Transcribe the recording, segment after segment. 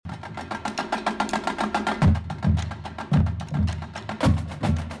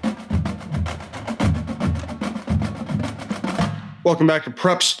Welcome back to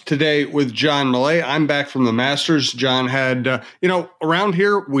Preps Today with John Millay. I'm back from the Masters. John had, around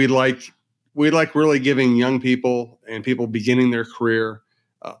here we like really giving young people and people beginning their career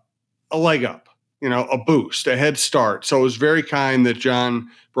a leg up, a boost, a head start. So it was very kind that John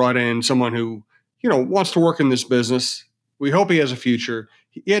brought in someone who, wants to work in this business. We hope he has a future.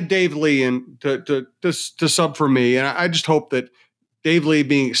 He had Dave Lee in to sub for me, and I just hope that Dave Lee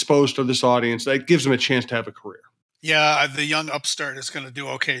being exposed to this audience, that gives him a chance to have a career. Yeah, the young upstart is going to do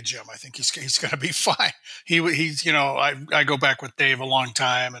okay, Jim. I think he's going to be fine. He's I go back with Dave a long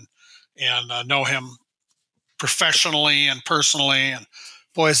time and know him professionally and personally, and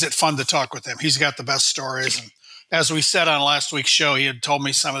boy, is it fun to talk with him. He's got the best stories, and as we said on last week's show, he had told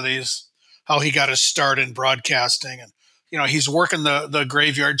me some of these, how he got his start in broadcasting, and he's working the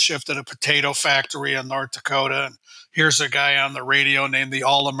graveyard shift at a potato factory in North Dakota, and here's a guy on the radio named the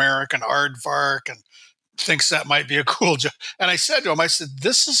All-American Aardvark, and thinks that might be a cool job. And I said to him,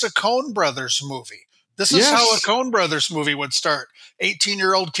 this is a Coen Brothers movie. This is how a Coen Brothers movie would start.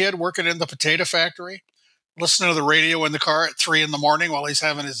 18-year-old kid working in the potato factory, listening to the radio in the car at 3 a.m. while he's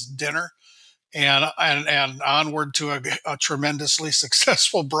having his dinner, and onward to a tremendously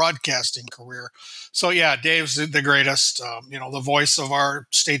successful broadcasting career. So yeah, Dave's the greatest, the voice of our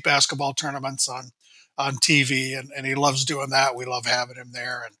state basketball tournaments on TV, and he loves doing that. We love having him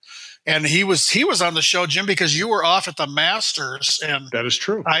there. And he was on the show, Jim, because you were off at the Masters, and that is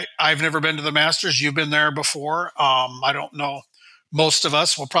true. I've never been to the Masters. You've been there before. I don't know. Most of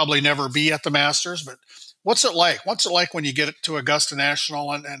us will probably never be at the Masters, but what's it like? What's it like when you get to Augusta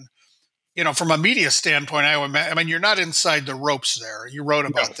National? And from a media standpoint, I mean, you're not inside the ropes there. You wrote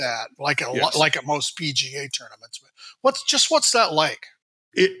about that, like at most PGA tournaments. But what's that like?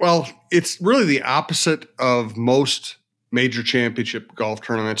 It's really the opposite of most major championship golf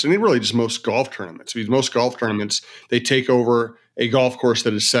tournaments, and really just most golf tournaments. Because most golf tournaments, they take over a golf course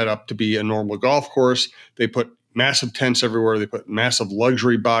that is set up to be a normal golf course. They put massive tents everywhere. They put massive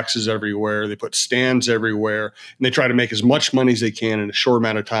luxury boxes everywhere. They put stands everywhere, and they try to make as much money as they can in a short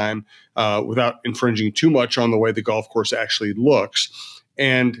amount of time without infringing too much on the way the golf course actually looks.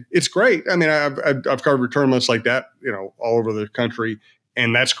 And it's great. I mean, I've covered tournaments like that, all over the country,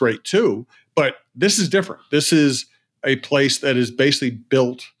 and that's great too. But this is different. This is a place that is basically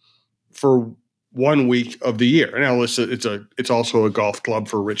built for 1 week of the year. Now, it's also a golf club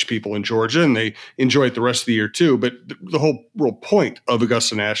for rich people in Georgia, and they enjoy it the rest of the year too. But the whole real point of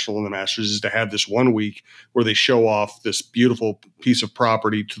Augusta National and the Masters is to have this 1 week where they show off this beautiful piece of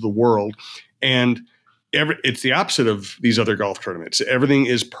property to the world. And it's the opposite of these other golf tournaments. Everything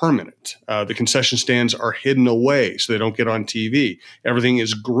is permanent. The concession stands are hidden away so they don't get on TV. Everything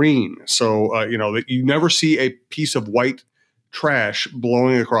is green. So, you never see a piece of white trash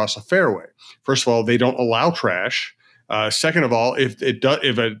blowing across a fairway. First of all, they don't allow trash. Second of all,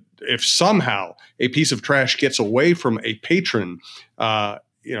 if somehow a piece of trash gets away from a patron, not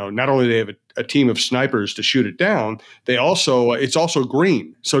only do they have a team of snipers to shoot it down, it's also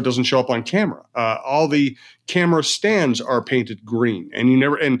green, so it doesn't show up on camera. All the camera stands are painted green,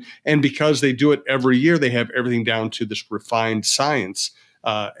 and because they do it every year, they have everything down to this refined science.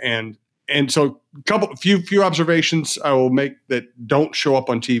 And so a few observations I will make that don't show up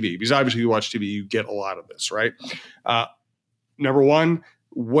on TV, because obviously you watch TV, you get a lot of this, right? Number one,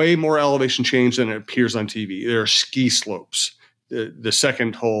 way more elevation change than it appears on TV. There are ski slopes. The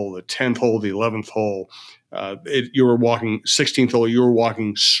second hole, the 10th hole, the 11th hole, you were walking 16th hole, you were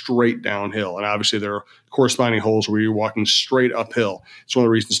walking straight downhill. And obviously there are corresponding holes where you're walking straight uphill. It's one of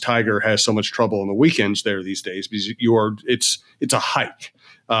the reasons Tiger has so much trouble on the weekends there these days, because it's a hike.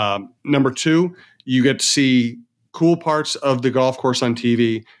 Number two, you get to see cool parts of the golf course on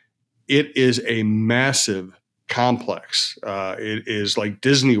TV. It is a massive complex. It is like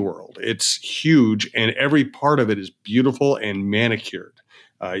Disney World. It's huge, and every part of it is beautiful and manicured.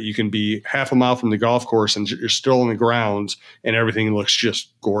 You can be half a mile from the golf course and you're still in the grounds and everything looks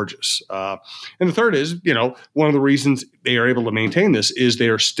just gorgeous. And the third is, one of the reasons they are able to maintain this is they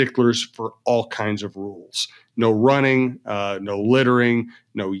are sticklers for all kinds of rules. No running, no littering,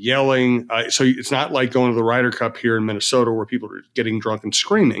 no yelling. So it's not like going to the Ryder Cup here in Minnesota where people are getting drunk and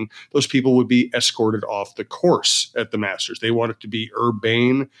screaming. Those people would be escorted off the course at the Masters. They want it to be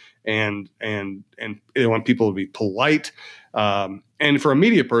urbane and they want people to be polite. And for a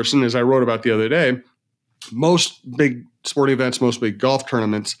media person, as I wrote about the other day, most big sporting events, most big golf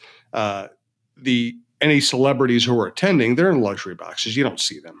tournaments, any celebrities who are attending, they're in luxury boxes. You don't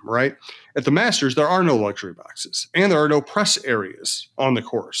see them, right? At the Masters, there are no luxury boxes, and there are no press areas on the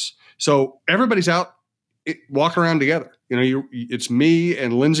course. So everybody's out walking around together. It's me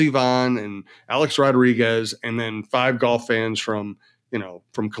and Lindsey Vonn and Alex Rodriguez, and then 5 golf fans from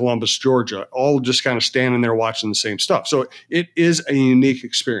Columbus, Georgia, all just kind of standing there watching the same stuff. So it is a unique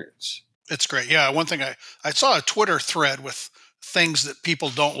experience. It's great. Yeah. One thing I saw a Twitter thread with things that people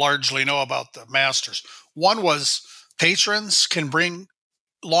don't largely know about the Masters. One was patrons can bring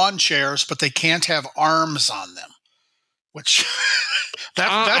lawn chairs, but they can't have arms on them, which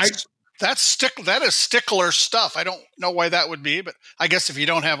that is stickler stuff. I don't know why that would be, but I guess if you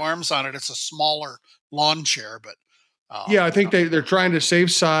don't have arms on it, it's a smaller lawn chair. But yeah, I think they're trying to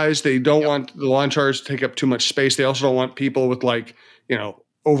save size. They don't want the lawn chairs to take up too much space. They also don't want people with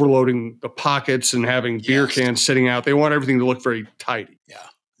overloading the pockets and having beer cans sitting out. They want everything to look very tidy. Yeah,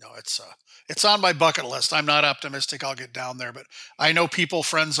 no, it's on my bucket list. I'm not optimistic I'll get down there, but I know people,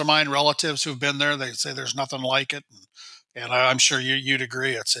 friends of mine, relatives who've been there. They say there's nothing like it, and I'm sure you'd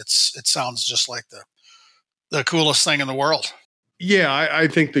agree. It sounds just like the coolest thing in the world. Yeah, I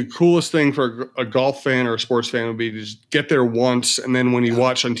think the coolest thing for a golf fan or a sports fan would be to just get there once, and then when you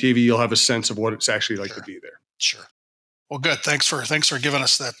watch on TV, you'll have a sense of what it's actually like to be there. Sure. Well, good. Thanks for giving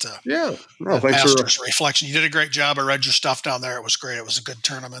us that. Thanks Masters reflection. You did a great job. I read your stuff down there. It was great. It was a good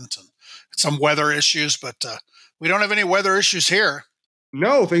tournament and some weather issues, but we don't have any weather issues here.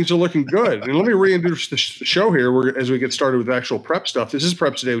 No, things are looking good. And let me reintroduce the show here as we get started with actual prep stuff. This is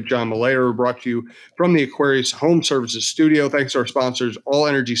Prep Today with John Malayer, brought to you from the Aquarius Home Services Studio. Thanks to our sponsors, All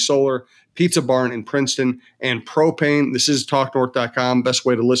Energy Solar, Pizza Barn in Princeton, and Propane. This is TalkNorth.com. Best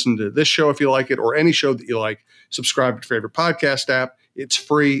way to listen to this show if you like it, or any show that you like. Subscribe to your favorite podcast app. It's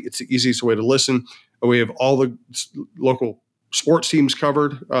free. It's the easiest way to listen. We have all the local sports teams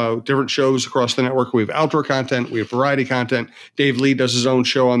covered, different shows across the network. We have outdoor content. We have variety content. Dave Lee does his own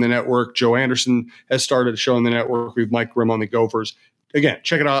show on the network. Joe Anderson has started a show on the network. We have Mike Grimm on the Gophers. Again,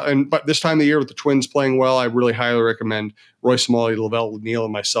 check it out. But this time of the year with the Twins playing well, I really highly recommend Roy Smalley, Lavelle Neal,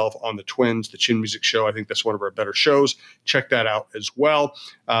 and myself on the Twins, the Chin Music Show. I think that's one of our better shows. Check that out as well.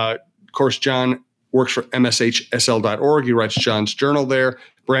 Of course, John works for mshsl.org. He writes John's Journal there.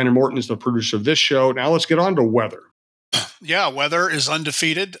 Brandon Morton is the producer of this show. Now let's get on to weather. Yeah, weather is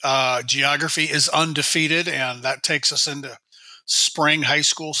undefeated. Geography is undefeated, and that takes us into spring high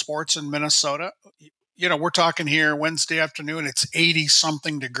school sports in Minnesota. We're talking here Wednesday afternoon. It's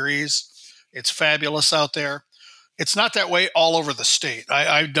 80-something degrees. It's fabulous out there. It's not that way all over the state.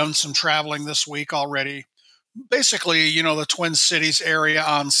 I've done some traveling this week already. Basically, the Twin Cities area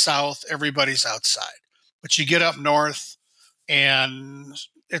on south, everybody's outside. But you get up north, and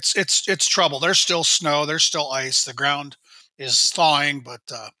it's trouble. There's still snow. There's still ice. The ground is thawing, but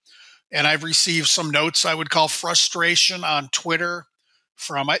and I've received some notes I would call frustration on Twitter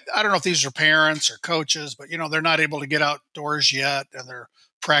from I don't know if these are parents or coaches, but they're not able to get outdoors yet, and they're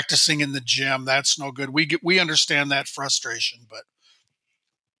practicing in the gym. That's no good. We understand that frustration, but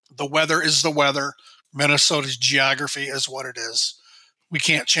the weather is the weather. Minnesota's geography is what it is. We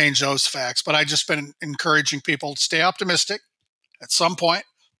can't change those facts, but I've just been encouraging people to stay optimistic. At some point,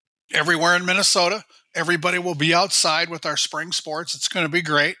 everywhere in Minnesota, everybody will be outside with our spring sports. It's going to be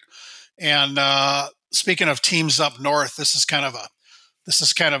great. And speaking of teams up north, this is kind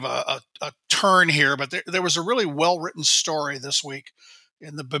of a turn here, but there was a really well-written story this week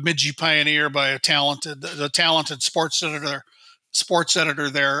in the Bemidji Pioneer by the talented sports editor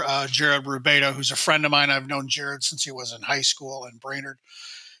there, Jared Rubeda, who's a friend of mine. I've known Jared since he was in high school in Brainerd.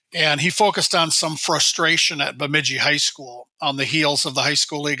 And he focused on some frustration at Bemidji High School on the heels of the high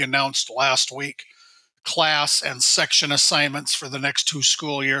school league announced last week class and section assignments for the next 2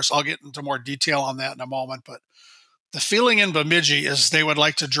 school years. I'll get into more detail on that in a moment, but the feeling in Bemidji is they would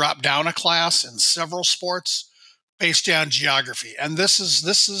like to drop down a class in several sports based on geography. And this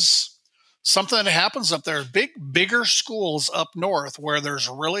is something that happens up there. Bigger schools up north where there's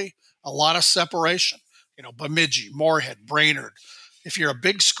really a lot of separation. Bemidji, Moorhead, Brainerd. If you're a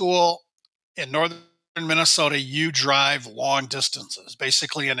big school in northern Minnesota, you drive long distances,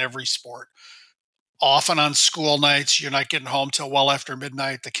 basically in every sport. Often on school nights, you're not getting home till well after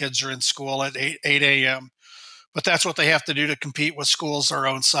midnight. The kids are in school at 8 a.m. But that's what they have to do to compete with schools our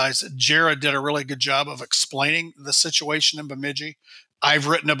own size. Jared did a really good job of explaining the situation in Bemidji. I've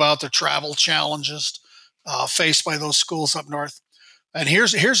written about the travel challenges faced by those schools up north. And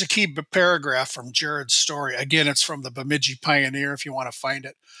here's a key paragraph from Jared's story. Again, it's from the Bemidji Pioneer if you want to find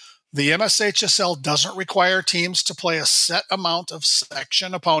it. The MSHSL doesn't require teams to play a set amount of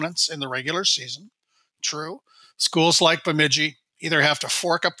section opponents in the regular season. True. Schools like Bemidji either have to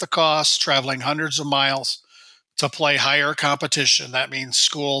fork up the costs, traveling hundreds of miles to play higher competition. That means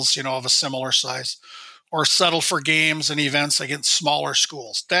schools, of a similar size, or settle for games and events against smaller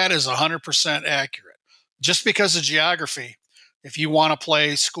schools. That is 100% accurate. just because of geography. If you want to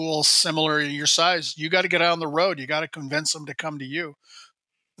play schools similar to your size, you got to get out on the road. You got to convince them to come to you.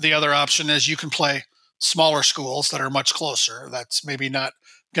 The other option is you can play smaller schools that are much closer. That's maybe not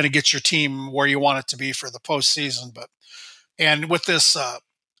going to get your team where you want it to be for the postseason. But and with this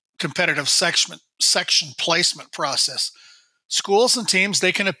competitive section placement process, schools and teams,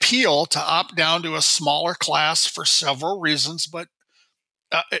 they can appeal to opt down to a smaller class for several reasons, but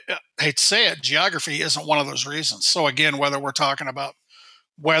I hate to say it, geography isn't one of those reasons. So again, whether we're talking about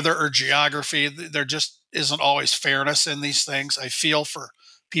weather or geography, there just isn't always fairness in these things. I feel for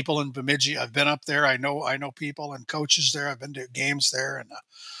people in Bemidji. I've been up there. I know people and coaches there. I've been to games there, and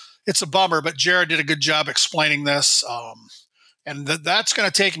it's a bummer. But Jared did a good job explaining this, and that's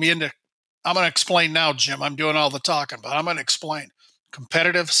going to take me into. I'm going to explain now, Jim. I'm doing all the talking, but I'm going to explain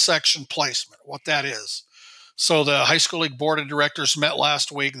competitive section placement, what that is. So the High School League Board of Directors met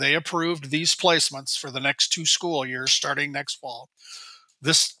last week. They approved these placements for the next 2 school years starting next fall.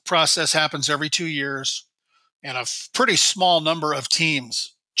 This process happens every 2 years, and a pretty small number of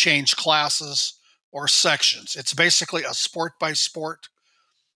teams change classes or sections. It's basically a sport by sport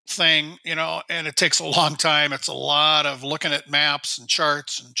thing, and it takes a long time. It's a lot of looking at maps and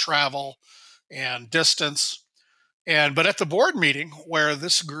charts and travel and distance. But at the board meeting where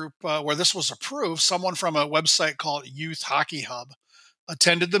this was approved, someone from a website called Youth Hockey Hub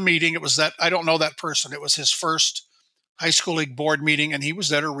attended the meeting. It was I don't know that person. It was his first High School League board meeting, and he was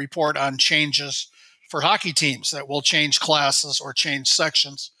there to report on changes for hockey teams that will change classes or change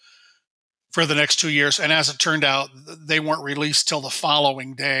sections for the next 2 years. And as it turned out, they weren't released till the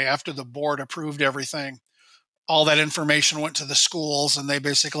following day after the board approved everything. All that information went to the schools, and they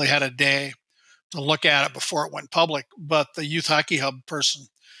basically had a day to look at it before it went public. But the Youth Hockey Hub person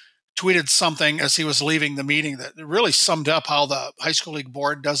tweeted something as he was leaving the meeting that really summed up how the High School League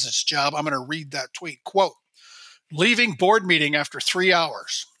board does its job. I'm going to read that tweet. Quote, "Leaving board meeting after 3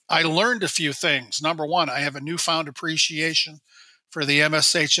 hours, I learned a few things. Number one, I have a newfound appreciation for the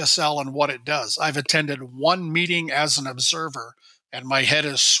MSHSL and what it does. I've attended 1 meeting as an observer, and my head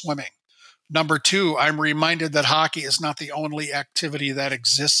is swimming. Number two, I'm reminded that hockey is not the only activity that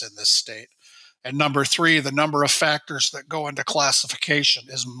exists in this state. And number three, the number of factors that go into classification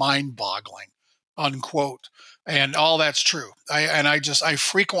is mind-boggling," unquote. And all that's true. I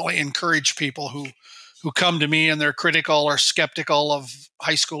frequently encourage people who come to me and they're critical or skeptical of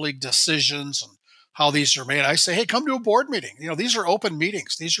High School League decisions and how these are made. I say, hey, come to a board meeting. These are open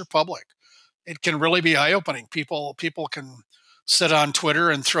meetings. These are public. It can really be eye-opening. People can sit on Twitter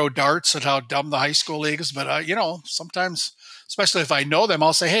and throw darts at how dumb the High School League is. But, sometimes, especially if I know them,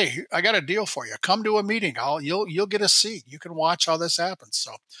 I'll say, hey, I got a deal for you. Come to a meeting. You'll get a seat. You can watch how this happens.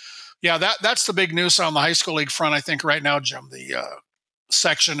 So, yeah, that's the big news on the High School League front, I think, right now, Jim, the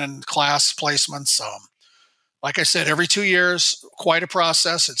section and class placements. Like I said, every 2 years, quite a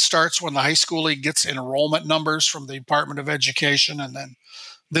process. It starts when the High School League gets enrollment numbers from the Department of Education, and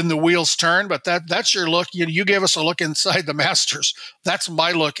then the wheels turn. But that's your look. You gave us a look inside the Masters. That's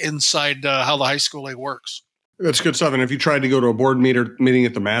my look inside how the High School League works. That's good stuff. And if you tried to go to a board meeting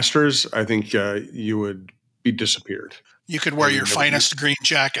at the Masters, I think you would be disappeared. You could wear your finest green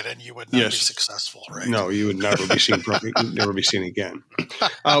jacket and you would not be successful, right? No, you would never be seen. Never be seen again.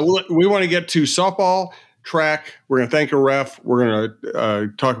 We want to get to softball, track. We're going to thank a ref. We're going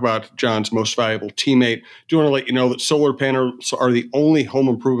to talk about John's most valuable teammate. Do want to let you know that solar panels are the only home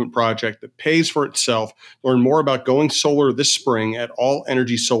improvement project that pays for itself. Learn more about going solar this spring at All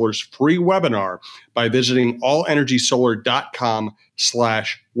Energy Solar's free webinar by visiting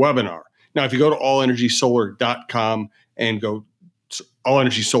allenergysolar.com/webinar. Now, if you go to allenergysolar.com and go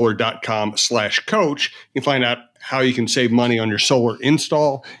allenergysolar.com/coach, you can find out how you can save money on your solar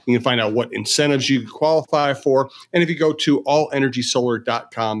install. You can find out what incentives you qualify for. And if you go to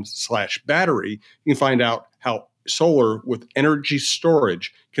allenergysolar.com/battery, you can find out how solar with energy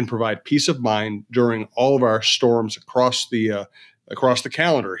storage can provide peace of mind during all of our storms across the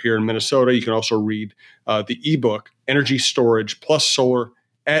calendar here in Minnesota. You can also read the ebook, Energy Storage Plus Solar,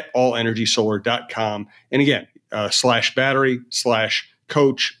 at allenergysolar.com. And again,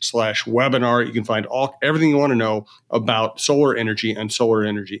 /battery/coach/webinar. You can find everything you want to know about solar energy and solar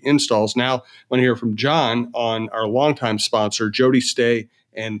energy installs. Now, I want to hear from John on our longtime sponsor, Jody Stay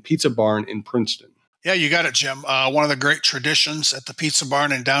and Pizza Barn in Princeton. Yeah, you got it, Jim. One of the great traditions at the Pizza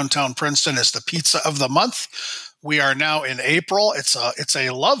Barn in downtown Princeton is the Pizza of the Month. We are now in April. It's a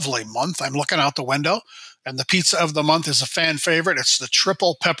lovely month. I'm looking out the window, and the Pizza of the Month is a fan favorite. It's the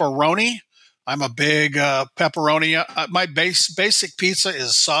triple pepperoni. I'm a big pepperoni. My basic pizza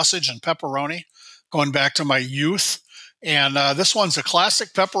is sausage and pepperoni, going back to my youth. And this one's a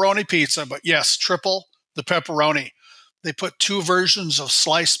classic pepperoni pizza, but yes, triple the pepperoni. They put 2 versions of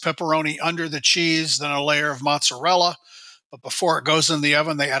sliced pepperoni under the cheese, then a layer of mozzarella. But before it goes in the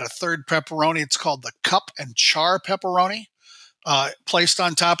oven, they add a third pepperoni. It's called the cup and char pepperoni. Placed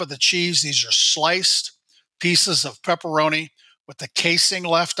on top of the cheese, these are sliced pieces of pepperoni with the casing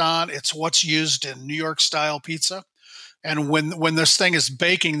left on. It's what's used in New York style pizza. And when this thing is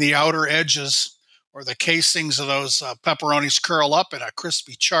baking, the outer edges or the casings of those pepperonis curl up in a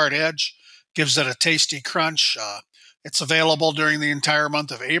crispy charred edge, gives it a tasty crunch. It's available during the entire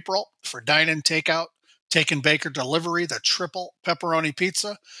month of April for dine-in takeout, take-and-bake or delivery, the triple pepperoni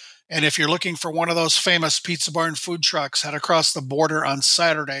pizza. And if you're looking for one of those famous Pizza Barn food trucks, head across the border on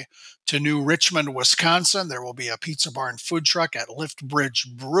Saturday to New Richmond, Wisconsin. There will be a Pizza Barn food truck at Lift Bridge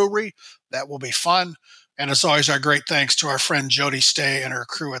Brewery. That will be fun. And as always, our great thanks to our friend Jody Stay and her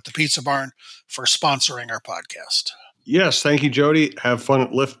crew at the Pizza Barn for sponsoring our podcast. Yes, thank you, Jody. Have fun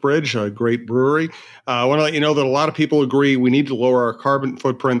at Lift Bridge, a great brewery. I want to let you know that a lot of people agree we need to lower our carbon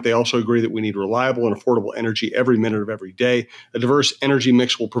footprint. They also agree that we need reliable and affordable energy every minute of every day. A diverse energy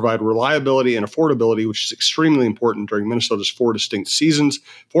mix will provide reliability and affordability, which is extremely important during Minnesota's 4 distinct seasons.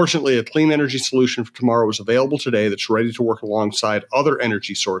 Fortunately, a clean energy solution for tomorrow is available today that's ready to work alongside other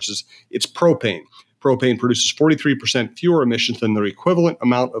energy sources. It's propane. Propane produces 43% fewer emissions than the equivalent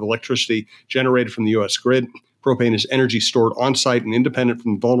amount of electricity generated from the U.S. grid. Propane is energy stored on-site and independent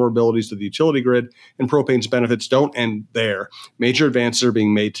from the vulnerabilities of the utility grid, and propane's benefits don't end there. Major advances are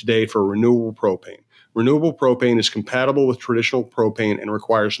being made today for renewable propane. Renewable propane is compatible with traditional propane and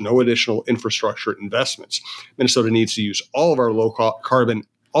requires no additional infrastructure investments. Minnesota needs to use all of our low-carbon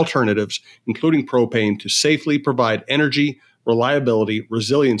alternatives, including propane, to safely provide energy, reliability,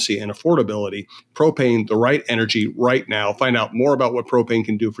 resiliency, and affordability. Propane, the right energy right now. Find out more about what propane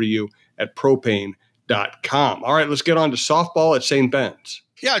can do for you at propane.com. All right, let's get on to softball at St. Ben's.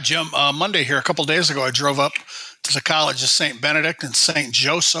 Yeah, Jim, Monday here, a couple days ago, I drove up to the College of St. Benedict and St.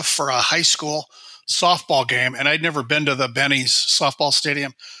 Joseph for a high school softball game, and I'd never been to the Benny's softball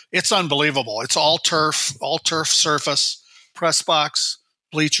stadium. It's unbelievable. It's all turf surface, press box,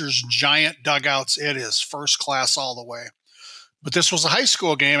 bleachers, giant dugouts. It is first class all the way. But this was a high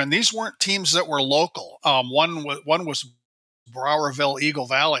school game, and these weren't teams that were local. One was Browerville, Eagle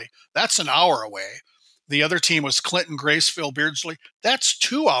Valley. That's an hour away. The other team was Clinton, Graceville, Beardsley. That's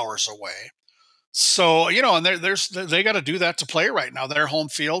 2 hours away. So, and they got to do that to play right now. Their home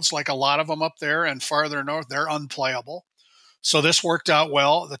fields, like a lot of them up there and farther north, they're unplayable. So this worked out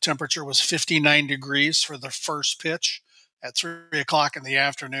well. The temperature was 59 degrees for the first pitch at 3:00 in the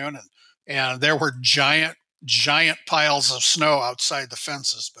afternoon. And there were giant piles of snow outside the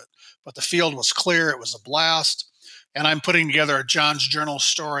fences, but the field was clear. It was a blast. And I'm putting together a John's Journal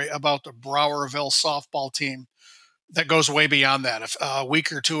story about the Browerville softball team that goes way beyond that. A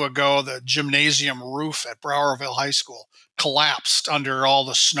week or two ago, the gymnasium roof at Browerville High School collapsed under all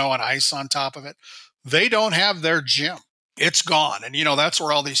the snow and ice on top of it. They don't have their gym. It's gone. And, that's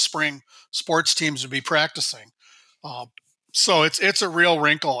where all these spring sports teams would be practicing. So it's a real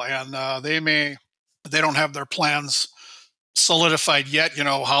wrinkle, and they don't have their plans solidified yet,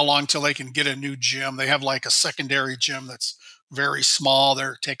 how long till they can get a new gym. They have like a secondary gym that's very small.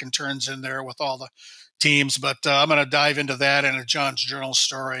 They're taking turns in there with all the teams, but I'm going to dive into that in a John's Journal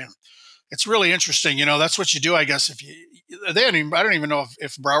story. And it's really interesting. That's what you do, I guess. I don't even know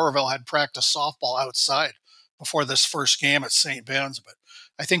if Browerville had practiced softball outside before this first game at St. Ben's, but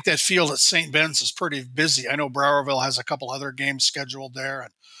I think that field at St. Ben's is pretty busy. I know Browerville has a couple other games scheduled there,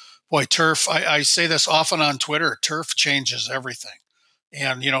 and boy, turf, I say this often on Twitter, turf changes everything.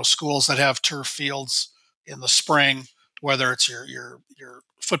 And, schools that have turf fields in the spring, whether it's your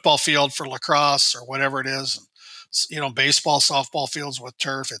football field for lacrosse or whatever it is, and, baseball, softball fields with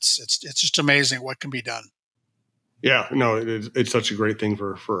turf, it's just amazing what can be done. Yeah, no, it's such a great thing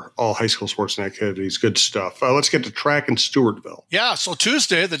for all high school sports and activities. Good stuff. Let's get to track in Stewartville. Yeah, so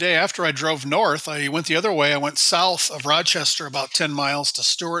Tuesday, the day after I drove north, I went the other way. I went south of Rochester about 10 miles to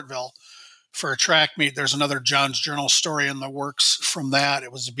Stewartville for a track meet. There's another John's Journal story in the works from that.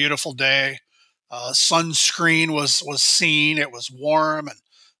 It was a beautiful day. Sunscreen was seen. It was warm and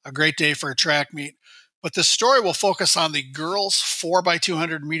a great day for a track meet. But this story will focus on the girls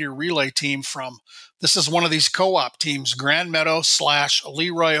 4x200 meter relay team this is one of these co-op teams, Grand Meadow /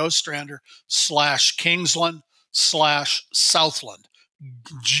 Leroy Ostrander / Kingsland / Southland.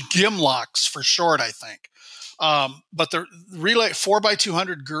 Gimlocks for short, I think. But the relay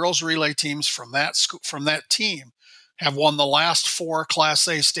 4x200 girls relay teams from that team have won the last 4 Class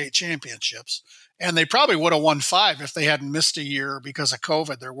A state championships. And they probably would have won 5 if they hadn't missed a year because of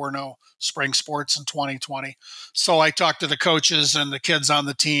COVID. There were no spring sports in 2020. So I talked to the coaches and the kids on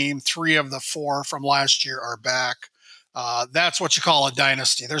the team. 3 of the 4 from last year are back. That's what you call a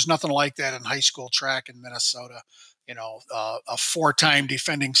dynasty. There's nothing like that in high school track in Minnesota. A 4-time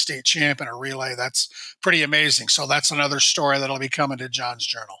defending state champ in a relay. That's pretty amazing. So that's another story that'll be coming to John's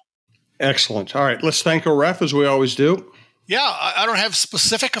Journal. Excellent. All right, let's thank a ref as we always do. Yeah, I don't have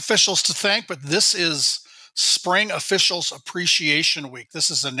specific officials to thank, but this is Spring Officials Appreciation Week. This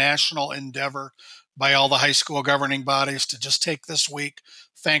is a national endeavor by all the high school governing bodies to just take this week,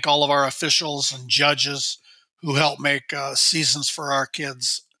 thank all of our officials and judges who help make seasons for our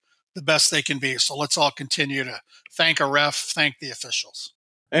kids the best they can be. So let's all continue to thank a ref, thank the officials.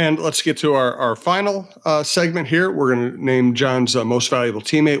 And let's get to our final segment here. We're going to name John's most valuable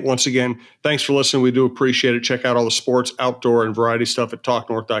teammate. Once again, thanks for listening. We do appreciate it. Check out all the sports, outdoor, and variety stuff at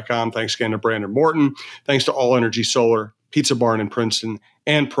talknorth.com. Thanks again to Brandon Morton. Thanks to All Energy Solar, Pizza Barn in Princeton,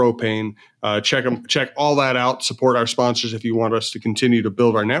 and Propane. Check all that out. Support our sponsors if you want us to continue to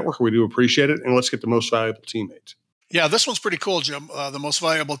build our network. We do appreciate it. And let's get the most valuable teammate. Yeah, this one's pretty cool, Jim. The most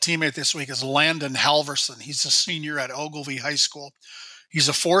valuable teammate this week is Landon Halverson. He's a senior at Ogilvie High School. He's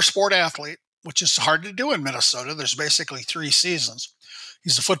a 4-sport athlete, which is hard to do in Minnesota. There's basically 3 seasons.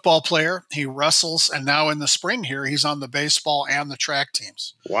 He's a football player. He wrestles. And now in the spring here, he's on the baseball and the track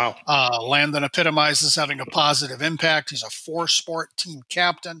teams. Wow. Landon epitomizes having a positive impact. He's a 4-sport team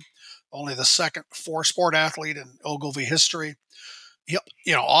captain, only the second 4-sport athlete in Ogilvie history.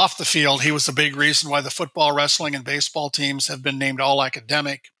 Off the field, he was the big reason why the football, wrestling, and baseball teams have been named all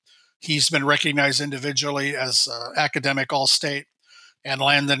academic. He's been recognized individually as academic all-state. And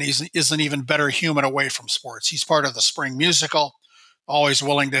Landon is an even better human away from sports. He's part of the spring musical, always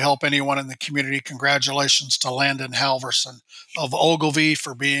willing to help anyone in the community. Congratulations to Landon Halverson of Ogilvie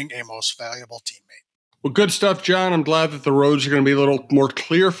for being a most valuable teammate. Well, good stuff, John. I'm glad that the roads are going to be a little more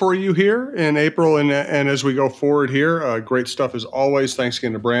clear for you here in April and as we go forward here. Great stuff as always. Thanks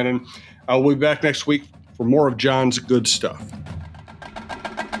again to Brandon. We'll be back next week for more of John's good stuff.